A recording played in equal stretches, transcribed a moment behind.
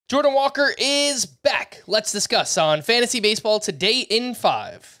Jordan Walker is back. Let's discuss on Fantasy Baseball Today in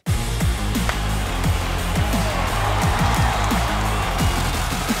 5.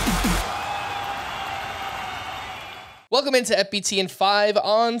 Welcome into FBT in 5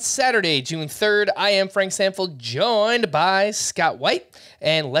 on Saturday, June 3rd. I am Frank Sanford, joined by Scott White,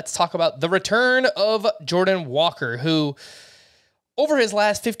 and let's talk about the return of Jordan Walker, who over his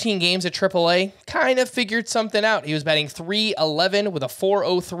last 15 games at AAA, kind of figured something out. He was batting .311 with a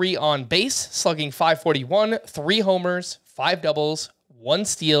 .403 on base, slugging .541, 3 homers, 5 doubles, 1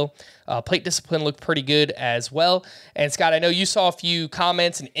 steal. Plate discipline looked pretty good as well. And Scott, I know you saw a few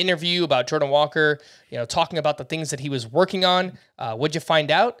comments and interview about Jordan Walker, talking about the things that he was working on. What'd you find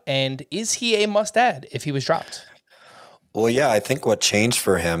out? And is he a must-add if he was dropped? Well, yeah, I think what changed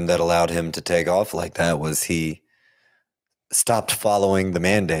for him that allowed him to take off like that was he stopped following the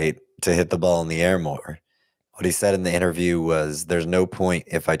mandate to hit the ball in the air more. What he said in the interview was, there's no point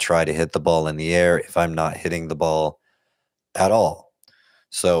if I try to hit the ball in the air if I'm not hitting the ball at all.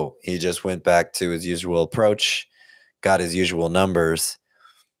 So he just went back to his usual approach, got his usual numbers.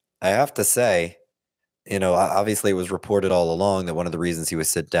 I have to say, obviously it was reported all along that one of the reasons he was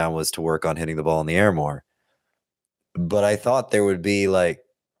sit down was to work on hitting the ball in the air more. But I thought there would be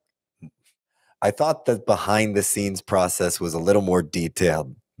I thought the behind the scenes process was a little more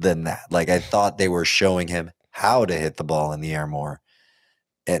detailed than that. I thought they were showing him how to hit the ball in the air more.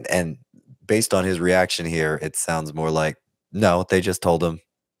 And based on his reaction here, it sounds more like, no, they just told him,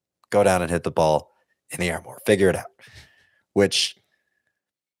 go down and hit the ball in the air more. Figure it out. Which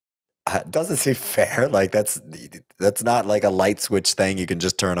doesn't seem fair. That's not like a light switch thing you can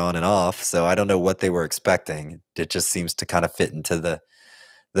just turn on and off. So I don't know what they were expecting. It just seems to kind of fit into the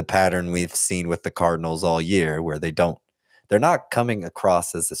pattern we've seen with the Cardinals all year, where they're not coming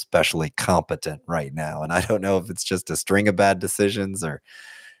across as especially competent right now. And I don't know if it's just a string of bad decisions or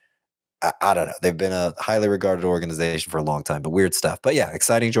I don't know. They've been a highly regarded organization for a long time, but weird stuff. But yeah,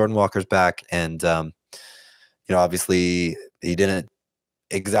 exciting. Jordan Walker's back. And, obviously he didn't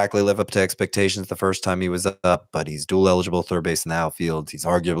exactly live up to expectations the first time he was up, but he's dual eligible third base in the outfield. He's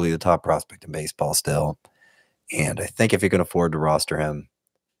arguably the top prospect in baseball still. And I think if you can afford to roster him,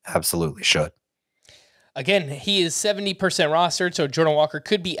 absolutely should. Again, he is 70% rostered, so Jordan Walker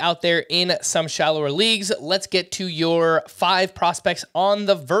could be out there in some shallower leagues. Let's get to your 5 prospects on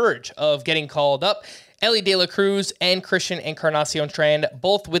the verge of getting called up. Elly De La Cruz and Christian Encarnacion Strand,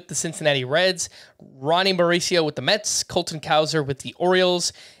 both with the Cincinnati Reds. Ronnie Mauricio with the Mets, Colton Cowser with the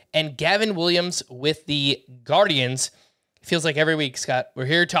Orioles, and Gavin Williams with the Guardians. It feels like every week, Scott, we're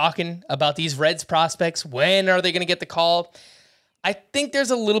here talking about these Reds prospects. When are they going to get the call? I think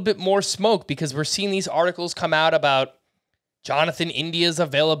there's a little bit more smoke because we're seeing these articles come out about Jonathan India's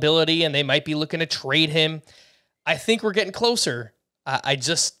availability and they might be looking to trade him. I think we're getting closer. I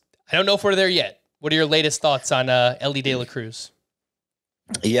don't know if we're there yet. What are your latest thoughts on Elly De La Cruz?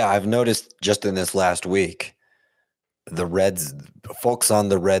 Yeah, I've noticed just in this last week, the Reds, folks on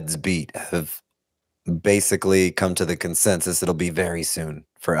the Reds beat have basically come to the consensus it'll be very soon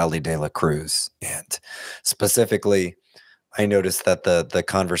for Elly De La Cruz. And specifically, I noticed that the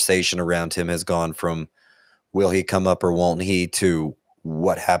conversation around him has gone from will he come up or won't he to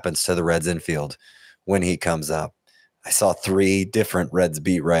what happens to the Reds infield when he comes up. I saw 3 different Reds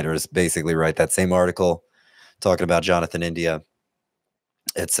beat writers basically write that same article talking about Jonathan India,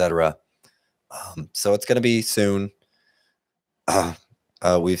 etc. So it's going to be soon.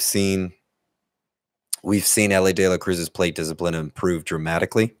 We've seen Elly De La Cruz's plate discipline improve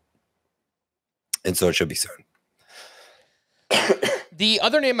dramatically, and so it should be soon. The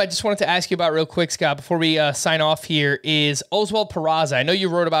other name I just wanted to ask you about real quick, Scott, before we sign off here is Oswald Peraza. I know you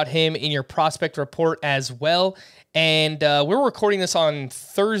wrote about him in your prospect report as well, and we're recording this on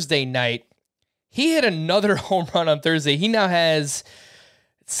Thursday night. He hit another home run on Thursday. He now has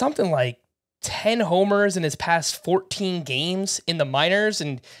something like 10 homers in his past 14 games in the minors,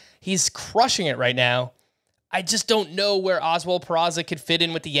 and he's crushing it right now. I just don't know where Oswald Peraza could fit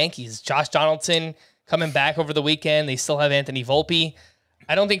in with the Yankees. Josh Donaldson coming back over the weekend. They still have Anthony Volpe.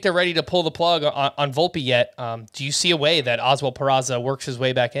 I don't think they're ready to pull the plug on Volpe yet. Do you see a way that Oswald Peraza works his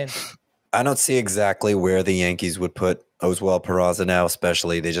way back in? I don't see exactly where the Yankees would put Oswald Peraza now,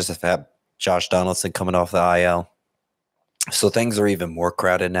 especially. They just have had Josh Donaldson coming off the IL. So things are even more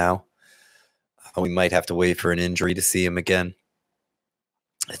crowded now. We might have to wait for an injury to see him again.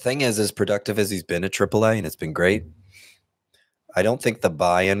 The thing is, as productive as he's been at AAA, and it's been great, I don't think the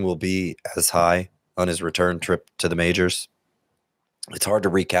buy-in will be as high on his return trip to the majors. It's hard to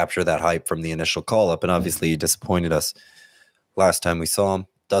recapture that hype from the initial call-up, and obviously he disappointed us last time we saw him.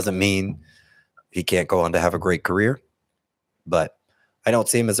 Doesn't mean he can't go on to have a great career, but I don't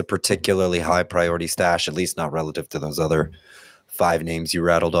see him as a particularly high priority stash, at least not relative to those other 5 names you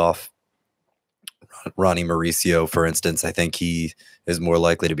rattled off. Ronnie Mauricio, for instance, I think he is more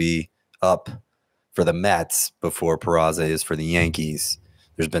likely to be up for the Mets before Peraza is for the Yankees.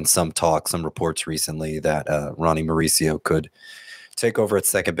 There's been some talk, some reports recently that Ronnie Mauricio could take over at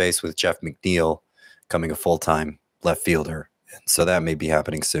second base with Jeff McNeil becoming a full-time left fielder. And so that may be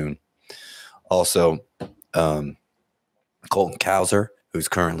happening soon. Also, Colton Cowser, who's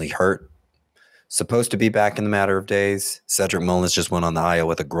currently hurt, supposed to be back in the matter of days. Cedric Mullins just went on the IL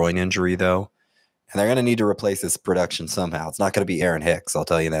with a groin injury, though. And they're going to need to replace his production somehow. It's not going to be Aaron Hicks, I'll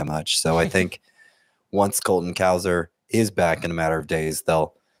tell you that much. So I think once Colton Cowser is back in a matter of days,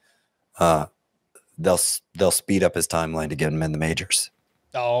 they'll speed up his timeline to get him in the majors.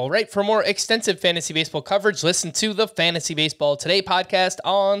 All right. For more extensive fantasy baseball coverage, listen to the Fantasy Baseball Today podcast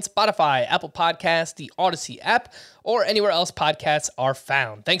on Spotify, Apple Podcasts, the Audacy app, or anywhere else podcasts are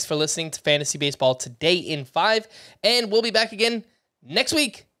found. Thanks for listening to Fantasy Baseball Today in 5, and we'll be back again next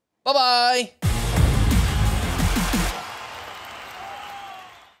week. Bye-bye.